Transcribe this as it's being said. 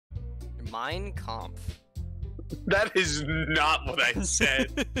Mein Kampf. That is not what I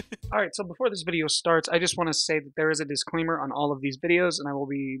said. Alright, so before this video starts, I just want to say that there is a disclaimer on all of these videos, and I will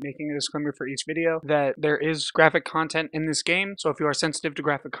be making a disclaimer for each video, that there is graphic content in this game, so if you are sensitive to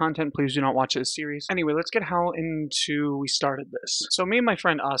graphic content, please do not watch this series. Anyway, let's get how into we started this. So me and my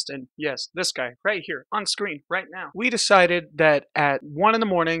friend Austin, yes, this guy, right here, on screen, right now, we decided that at 1 in the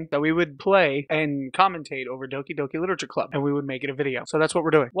morning that we would play and commentate over Doki Doki Literature Club, and we would make it a video. So that's what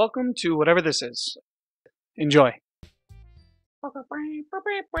we're doing. Welcome to whatever this is. Enjoy.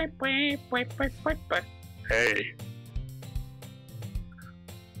 Hey.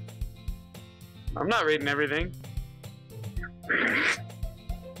 I'm not reading everything.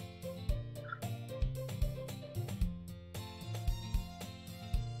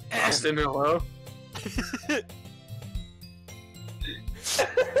 Austin, hello?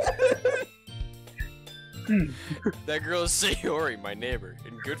 That girl is Sayori, my neighbor,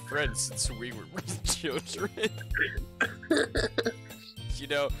 and good friend since we were children. You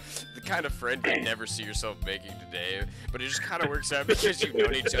know, the kind of friend you never see yourself making today, but it just kind of works out because you've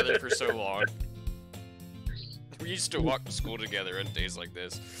known each other for so long. We used to walk to school together on days like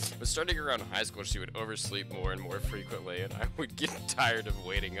this, but starting around high school she would oversleep more and more frequently, and I would get tired of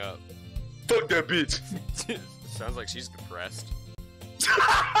waiting up. Fuck that bitch! Sounds like she's depressed.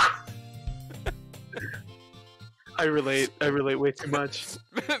 I relate way too much.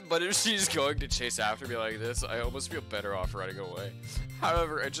 But if she's going to chase after me like this, I almost feel better off running away.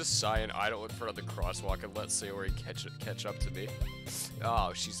 However, I just sigh and idle in front of the crosswalk and let Sayori catch up to me.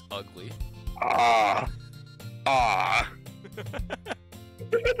 Oh, she's ugly. I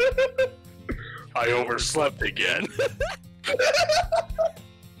overslept again.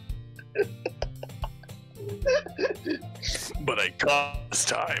 But I got this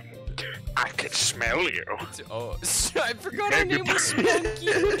time. I can smell you. Oh, I forgot her name was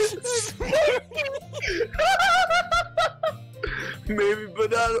Spunky. Maybe,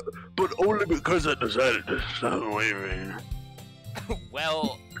 but only because I decided to stop waving.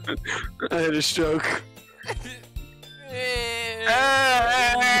 Well, I had a stroke.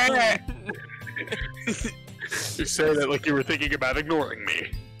 You say that like you were thinking about ignoring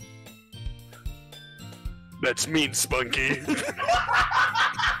me. That's mean, Spunky.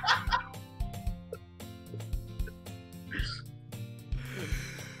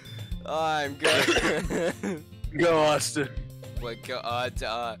 I'm good. Go, Austin. Like,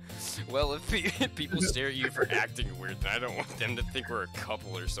 well, if people stare at you for acting weird, then I don't want them to think we're a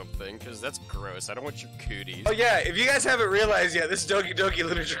couple or something, because that's gross. I don't want your cooties. Oh yeah, if you guys haven't realized yet, this is Doki Doki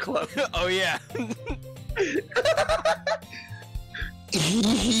Literature Club. Oh yeah.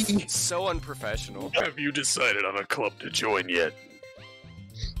 So unprofessional. Have you decided on a club to join yet?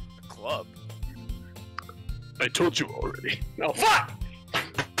 A club? I told you already. No, fuck!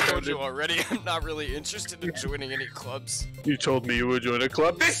 I told you already, I'm not really interested in joining any clubs. You told me you would join a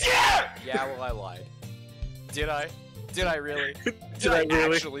club this year! Yeah, well, I lied. Did I? Did I really? Did I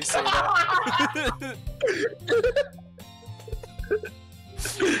really? Actually say that?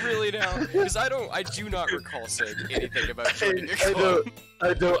 Really now? Because I do not recall saying anything about joining a club.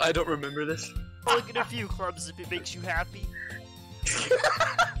 I don't remember this. I'll look at a few clubs if it makes you happy.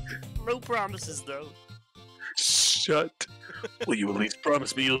 No promises, though. Shut. Will you at least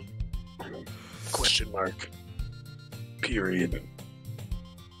promise me you'll... Question mark. Period.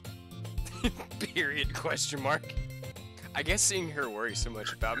 Period, question mark. I guess seeing her worry so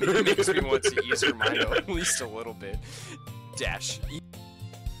much about me makes me want to ease her mind at least a little bit. Dash.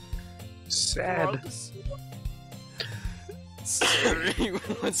 Sad. Clubs? Siri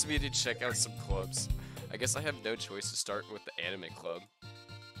wants me to check out some clubs. I guess I have no choice to start with the anime club.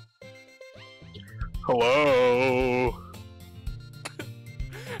 Hello.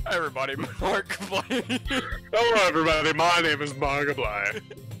 Hi everybody, Markiplier. Hello everybody, my name is Markiplier.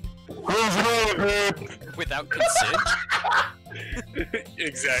 Without consent?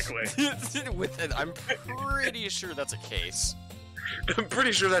 Exactly. I'm pretty sure that's a case. I'm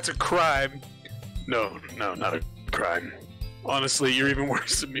pretty sure that's a crime. No, not a crime. Honestly, you're even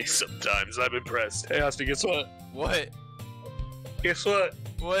worse than me sometimes. I'm impressed. Hey, Austin, guess what? What? Guess what?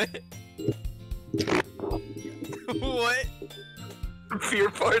 What? What? Fear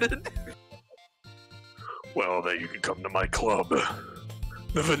farted? Well, then you can come to my club.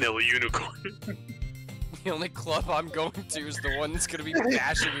 The Vanilla Unicorn. The only club I'm going to is the one that's gonna be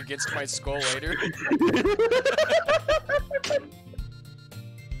bashing against my skull later.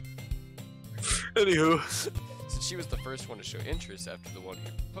 Anywho. Since she was the first one to show interest after the one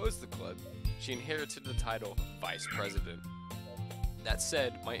who proposed the club, she inherited the title Vice President. That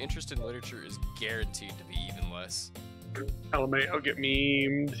said, my interest in literature is guaranteed to be even less. LMAO get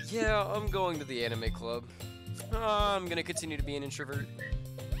memed. Yeah, I'm going to the anime club. I'm gonna continue to be an introvert.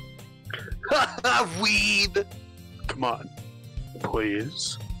 Weed! Come on.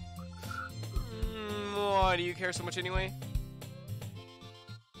 Please. Why do you care so much anyway?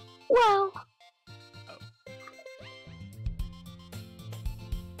 Well.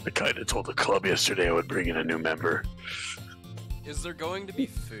 I kinda told the club yesterday I would bring in a new member. Is there going to be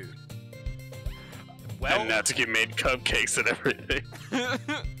food? Well, And Natsuki made cupcakes and everything.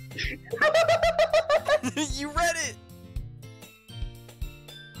 you read it!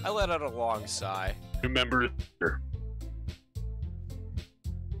 I let out a long sigh. New member.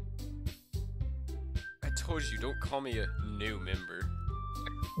 I told you, don't call me a new member.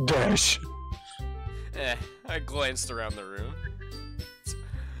 Dash. I glanced around the room.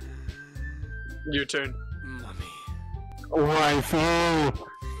 Your turn. Mummy. Waifu!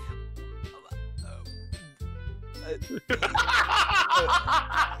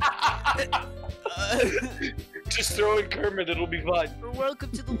 Just throw in Kermit, it'll be fine.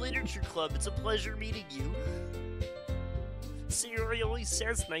 Welcome to the Literature Club. It's a pleasure meeting you. Sayori always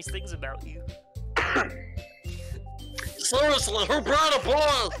says nice things about you. Seriously, who brought a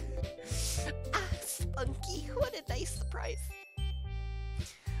ball? Spunky, what a nice surprise.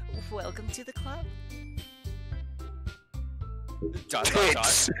 Welcome to the club. Dot, dot,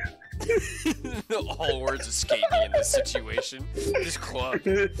 dot. All words escape me in this situation. This club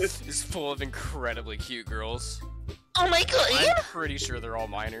is full of incredibly cute girls. Oh my god! I'm pretty sure they're all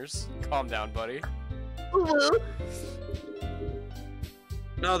minors. Calm down, buddy. Woo!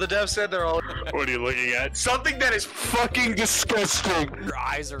 No, the dev said they're all. What are you looking at? Something that is fucking disgusting. Your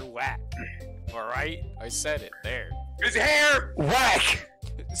eyes are whack. Alright? I said it. There. His hair! Whack!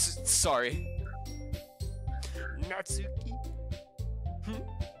 Sorry. Natsuki.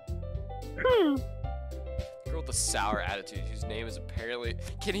 Girl with the sour attitude whose name is apparently...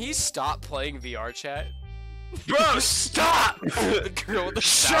 Can he stop playing VR chat? Bro, stop! The girl with the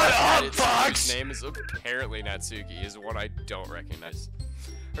Shut sour up, attitude Fox! whose name is apparently Natsuki is one I don't recognize.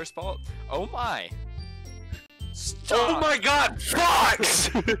 Her spell... Oh my! Stop. Oh my god, Fox!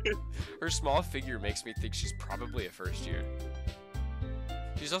 Her small figure makes me think she's probably a first year.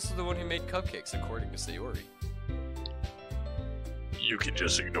 She's also the one who made cupcakes, according to Sayori. You can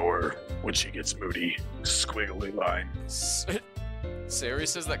just ignore her when she gets moody. Squiggly line. Sayori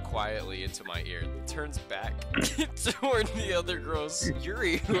says that quietly into my ear, then turns back toward the other girls.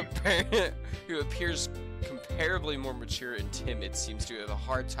 Yuri, who appears comparably more mature and timid, seems to have a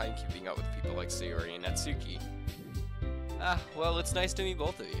hard time keeping up with people like Sayori and Natsuki. Ah, well, it's nice to meet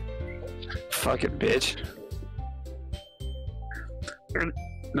both of you. Fucking bitch.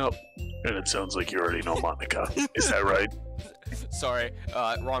 Nope. And it sounds like you already know Monica. Is that right? Sorry,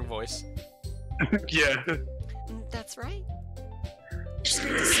 wrong voice. Yeah. That's right. Just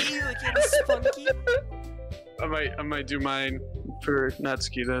good to see you again, Spunky. I might do mine for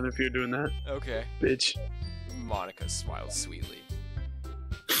Natsuki then if you're doing that. Okay. Bitch. Monica smiled sweetly.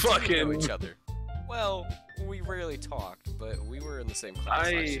 Fucking. We know each other. Well, we rarely talked, but we were in the same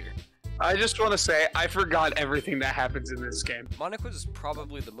class last year. I just want to say, I forgot everything that happens in this game. Monica was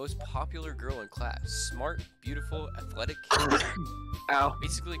probably the most popular girl in class. Smart, beautiful, athletic, Ow.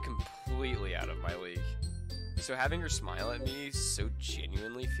 basically completely out of my league. So having her smile at me so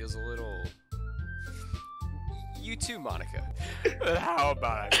genuinely feels a little... You too, Monica. But how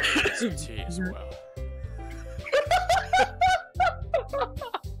about I make some tea as well?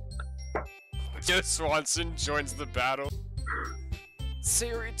 Joe Swanson joins the battle.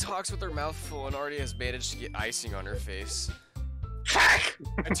 Sayori talks with her mouth full and already has managed to get icing on her face. Fuck!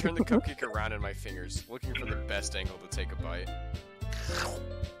 I turn the cupcake around in my fingers, looking for the best angle to take a bite.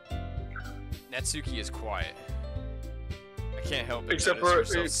 Natsuki is quiet. I can't help but Except notice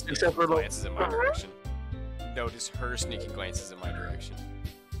for- herself except sneaking for the- glances in my direction. Notice her sneaking glances in my direction.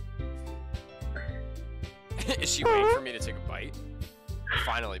 Is she waiting for me to take a bite? I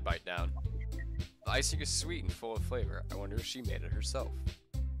finally bite down. The icing is sweet and full of flavor. I wonder if she made it herself.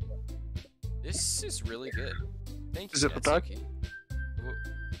 This is really good. Thank you, Is it a duck? Natsuki.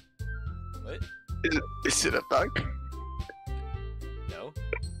 What? Is it a duck? No?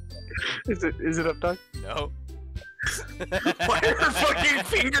 Is it a duck? No? Why are her fucking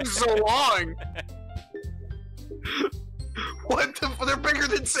fingers so long? What the? They're bigger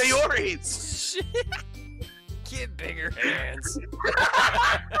than Sayori's. Shit. Get bigger hands.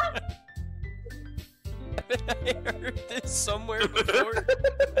 I heard this somewhere before.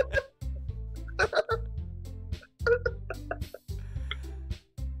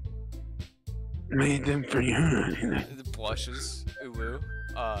 Made them for you. The blushes, uwu,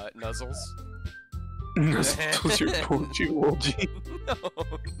 nuzzles. Those your poetry, Wolgie. No, no.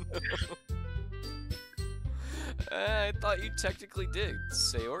 I thought you technically did.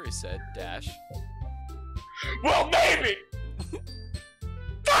 Sayori said, dash. Well, maybe!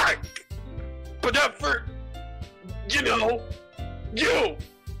 Fuck! But not for... You know... You!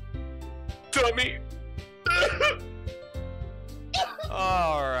 Dummy!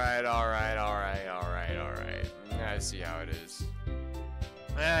 Alright. I see how it is.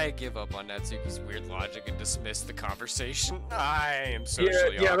 I give up on Natsuki's weird logic and dismiss the conversation. I am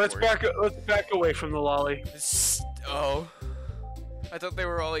socially Yeah, awkward. let's back away from the lolly. Oh. I thought they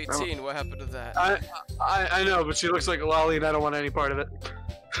were all 18. What happened to that? I know, but she looks like a lolly and I don't want any part of it.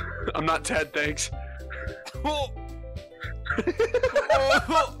 I'm not Ted, thanks. Oh.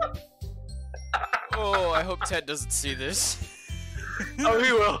 Oh, I hope Ted doesn't see this. Oh,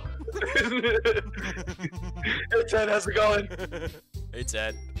 he will. Hey, Ted, how's it going? Hey,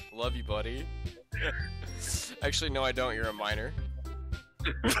 Ted. Love you, buddy. Actually, no, I don't. You're a minor.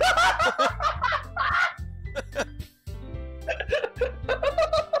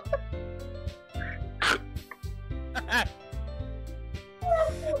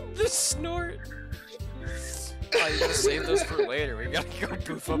 The snort. Oh, you gotta save those for later. We gotta go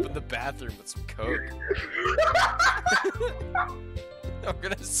goof up in the bathroom with some coke. I'm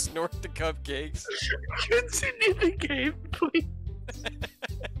gonna snort the cupcakes. Continue the game, please.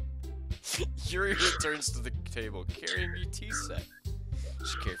 Yuri returns to the table carrying a tea set.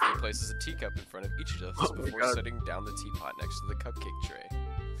 She carefully places a teacup in front of each of us before setting down the teapot next to the cupcake tray.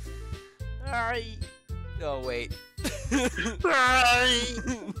 Alright. Oh, wait.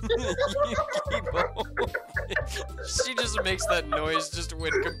 She just makes that noise just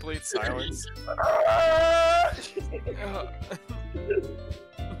with complete silence.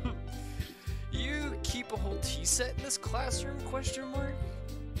 You keep a whole tea set in this classroom? Question mark.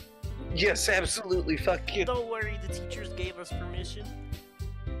 Yes, absolutely. Fuck you. Don't worry, the teachers gave us permission.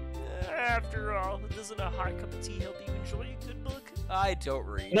 After all, doesn't a hot cup of tea help you enjoy a good book? I don't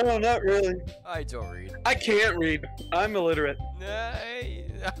read. No, not really. I don't read. I can't read. I'm illiterate. I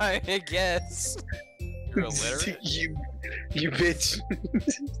guess. You're illiterate? you bitch.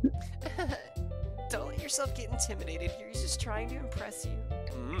 Don't let yourself get intimidated. He's just trying to impress you.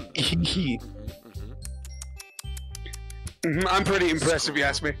 I'm pretty impressed if you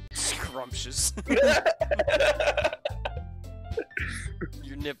ask me. Scrumptious.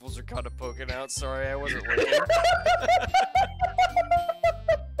 Your nipples are kind of poking out. Sorry, I wasn't looking.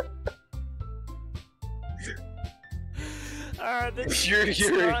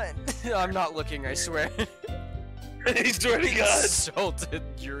 I'm not looking, I swear. I swear to God. Insulted.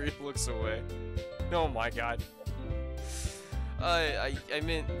 Yuri looks away. Oh my God. I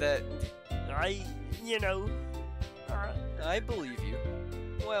meant that. I believe you.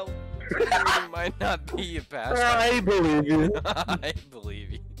 Well, reading might not be a pass. I believe you. I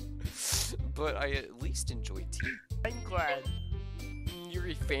believe you. But I at least enjoy tea. I'm glad.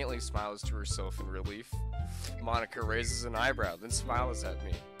 Yuri faintly smiles to herself in relief. Monica raises an eyebrow, then smiles at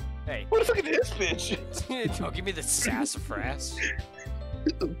me. Hey. What the fuck is this bitch? Don't give me the sassafras.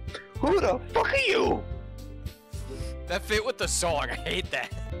 Who the fuck are you? That fit with the song. I hate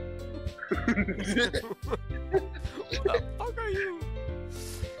that. What the fuck are you?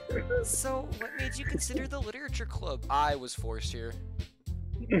 So, what made you consider the literature club? I was forced here.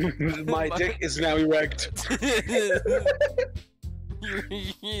 My dick is now erect.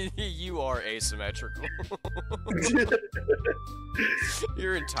 You are asymmetrical.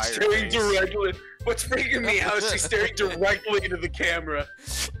 Your entire staring face. directly. What's freaking me out is she's staring directly into the camera.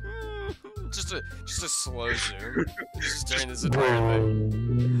 Just a slow zoom. Just staring this entire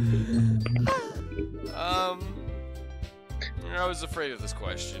thing. I was afraid of this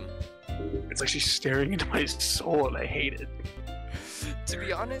question. It's like she's staring into my soul, and I hate it. To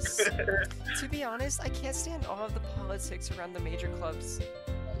be honest, I can't stand all of the politics around the major clubs.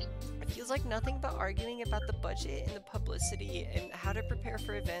 It feels like nothing but arguing about the budget and the publicity and how to prepare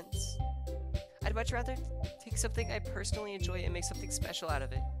for events. I'd much rather take something I personally enjoy and make something special out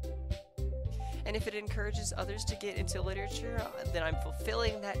of it. And if it encourages others to get into literature, then I'm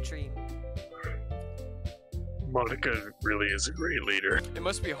fulfilling that dream. Monica really is a great leader. It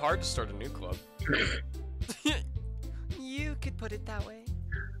must be hard to start a new club. You could put it that way.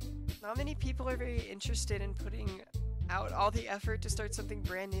 Not many people are very interested in putting out all the effort to start something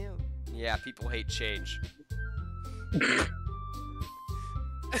brand new. Yeah, people hate change.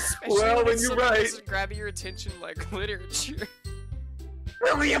 Especially Well, when when it's you're something right. that's grabbing your attention like literature.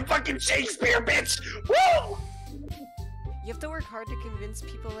 William fucking Shakespeare, bitch! Woo! You have to work hard to convince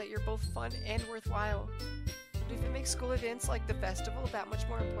people that you're both fun and worthwhile. But if it makes school events like the festival that much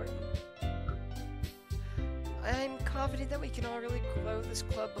more important, I'm confident that we can all really grow this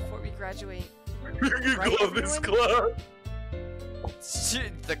club before we graduate. You Right, love this everyone? club.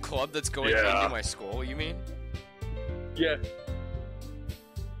 The club that's going Yeah. into my school, you mean? Yeah.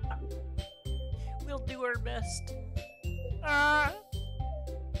 We'll do our best.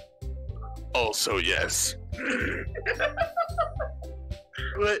 Also, yes.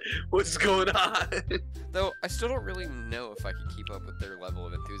 What's going on? Though, I still don't really know if I can keep up with their level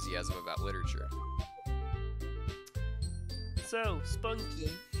of enthusiasm about literature. So,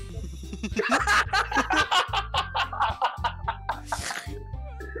 Spunky.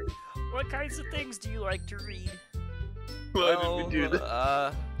 What kinds of things do you like to read? Why did we do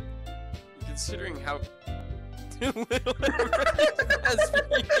that? Considering how little it has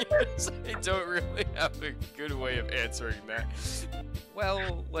been years, I don't really have a good way of answering that.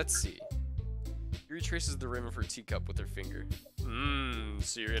 Well, let's see. Yuri traces the rim of her teacup with her finger.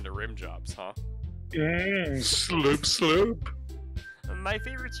 So you're into rim jobs, huh? Slope, slope. My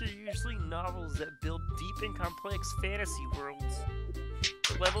favorites are usually novels that build deep and complex fantasy worlds.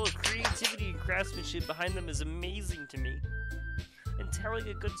 The level of creativity and craftsmanship behind them is amazing to me. And telling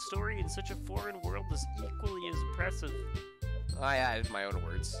a good story in such a foreign world is equally as impressive. I added my own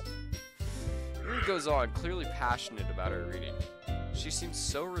words. Yuri goes on, clearly passionate about her reading. She seems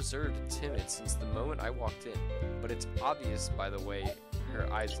so reserved and timid since the moment I walked in, but it's obvious by the way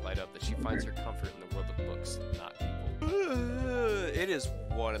her eyes light up that she finds her comfort in the world of books, not people. It is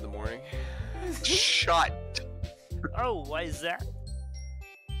 1 in the morning. Shut. Oh, why is that?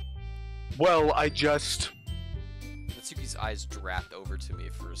 Well, I just... Natsuki's eyes draft over to me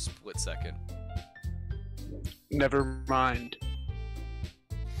for a split second. Never mind.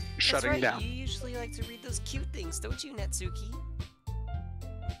 That's Shutting right, down. you usually like to read those cute things, don't you, Natsuki?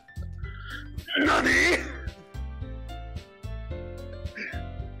 Nani?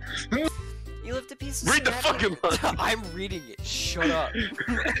 You left a piece of Read the scrap fucking line. I'm reading it. Shut up. You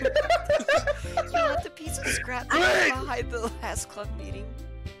left a piece of scrap paper Right. behind the last club meeting.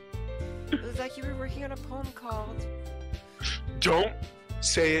 It looked like you were working on a poem called... Don't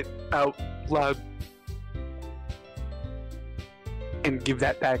say it out loud. And give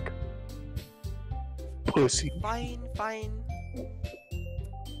that back. Pussy. Fine, fine.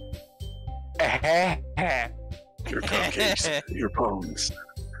 Your cupcakes, your poems.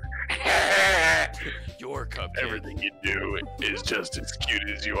 Your cupcake. Everything you do is just as cute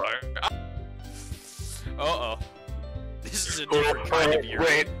as you are. Uh-oh. This is a different kind of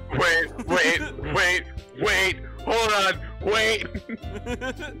Yuri. Wait, hold on, wait.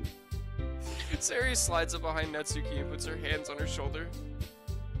 Sari slides up behind Natsuki and puts her hands on her shoulder.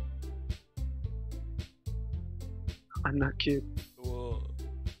 I'm not cute. Whoa.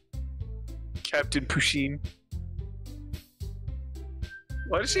 Captain Pusheen.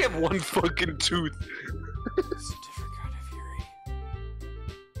 Why does she have one fucking tooth? It's a different kind of Yuri.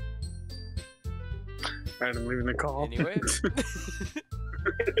 Alright, I'm leaving the call. Anyway.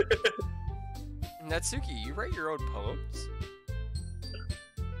 Natsuki, you write your own poems?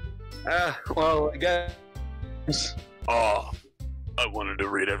 Well, I guess. Oh, I wanted to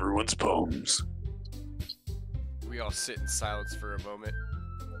read everyone's poems. We all sit in silence for a moment.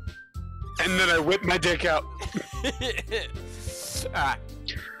 And then I whip my dick out. Ah.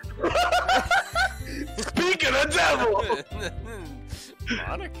 Speak of the devil!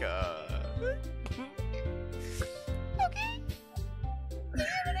 Monica.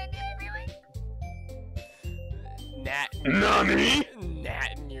 Nat. Nani?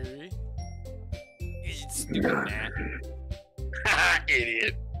 Nat and Yuri. Stupid Nat. Haha,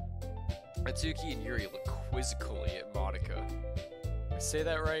 idiot. Natsuki and Yuri look quizzically at Monica. I say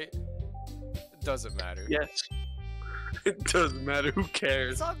that right? It doesn't matter. Yes. It doesn't matter, who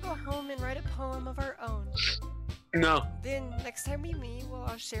cares? Let's all go home and write a poem of our own. No. Then, next time we meet, we'll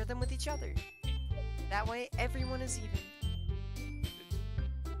all share them with each other. That way, everyone is even.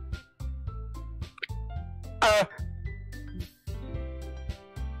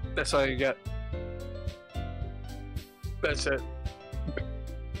 That's all you get. That's it.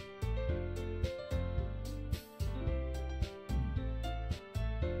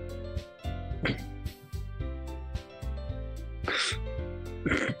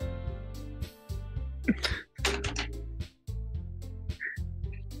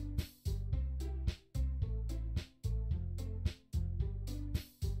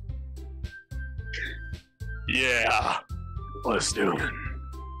 Yeah, let's do it.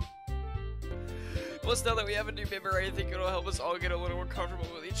 Plus, now that we have a new member, I think it'll help us all get a little more comfortable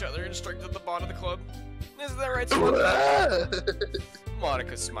with each other and strengthen the bond of the club. Isn't that right, Swan?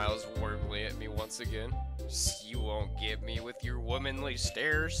 Monica smiles warmly at me once again. You won't get me with your womanly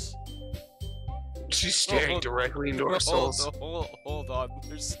stares. She's staring directly into our souls. Hold on,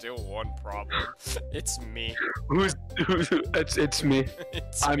 there's still one problem. It's me. It's me.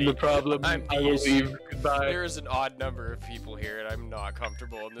 I'm me. the problem. I'm I the will issue. leave. Goodbye. There is an odd number of people here, and I'm not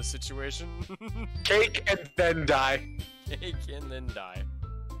comfortable in this situation. Cake and then die. Cake and then die.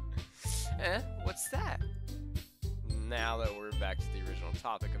 What's that? Now that we're back to the original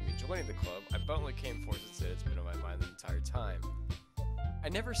topic of me joining the club, I bluntly came forth and said it's been on my mind the entire time. I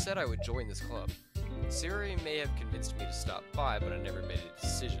never said I would join this club. Siri may have convinced me to stop by, but I never made a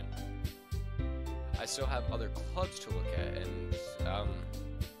decision. I still have other clubs to look at, and,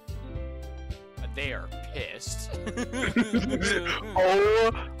 they are pissed.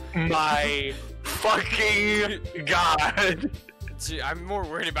 Oh my fucking god. Gee, I'm more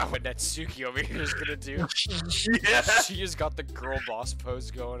worried about what Natsuki over here is gonna do. Yeah. She has got the girl boss pose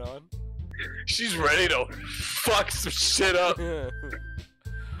going on. She's ready to fuck some shit up.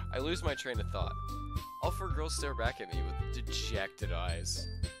 I lose my train of thought. All four girls stare back at me with dejected eyes.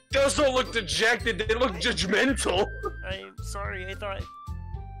 Those don't look dejected, they look judgmental. I'm sorry, I thought...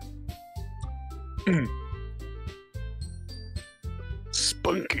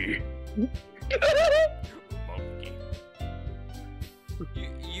 Spunky. Monkey.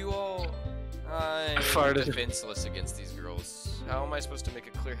 You all... I'm farted. defenseless against these girls. How am I supposed to make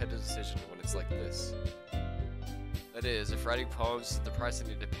a clear-headed decision when it's like this? That is, if writing poems is the price I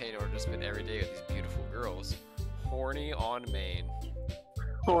need to pay in order to spend every day with these beautiful girls. Horny on main.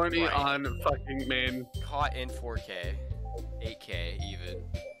 Horny Right. on fucking main. Caught in 4K. 8K even.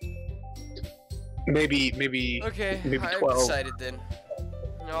 Maybe Okay, maybe I've 12. decided then.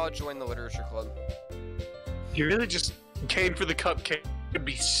 I'll join the literature club. You really just came for the cupcake. I'd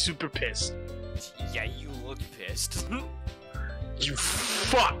be super pissed. Yeah, you look pissed. You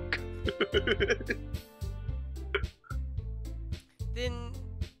fuck! Then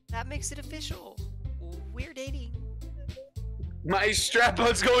that makes it official. We're dating. My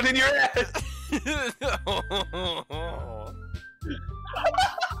strap-on's going in your ass!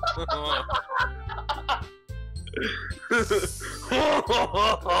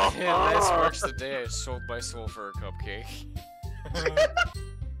 Yeah, this marks the day I sold my soul for a cupcake.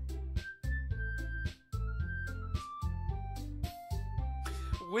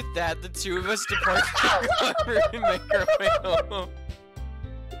 With that, the two of us depart and make our way home.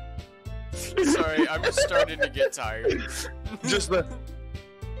 Sorry, I'm just starting to get tired. Just the...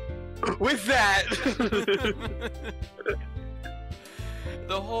 With that!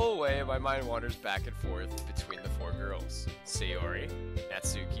 The whole way, my mind wanders back and forth between the four girls. Sayori,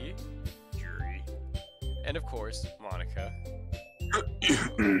 Natsuki, Yuri, and of course, Monica.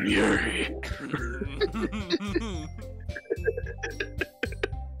 Yuri.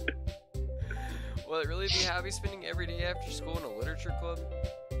 Will I really be happy spending every day after school in a literature club?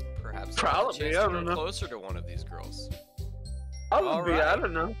 Perhaps Probably, I'll I have a don't chance to know. go closer to one of these girls. Probably, I Alright.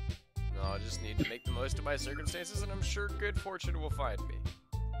 don't know. No, I just need to make the most of my circumstances, and I'm sure good fortune will find me.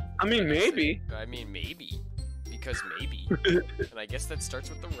 I mean, maybe. I mean, maybe. Because maybe. And I guess that starts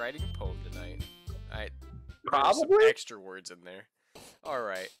with the writing a poem tonight. There's some Probably? extra words in there.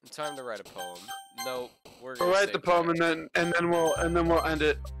 Alright, time to write a poem. Nope, we're gonna We'll write stay the poem back. and then we'll end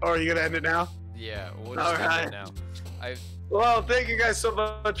it. Or are you gonna end it now? Yeah, we'll just end Alright. it now. Well, thank you guys so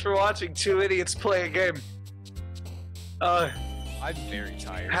much for watching Two Idiots Play a Game. I'm very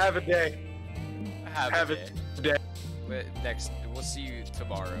tired. Have a day. Have a a day. day. We'll see you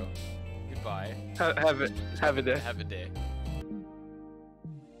tomorrow. Goodbye. Have a day. Have a day.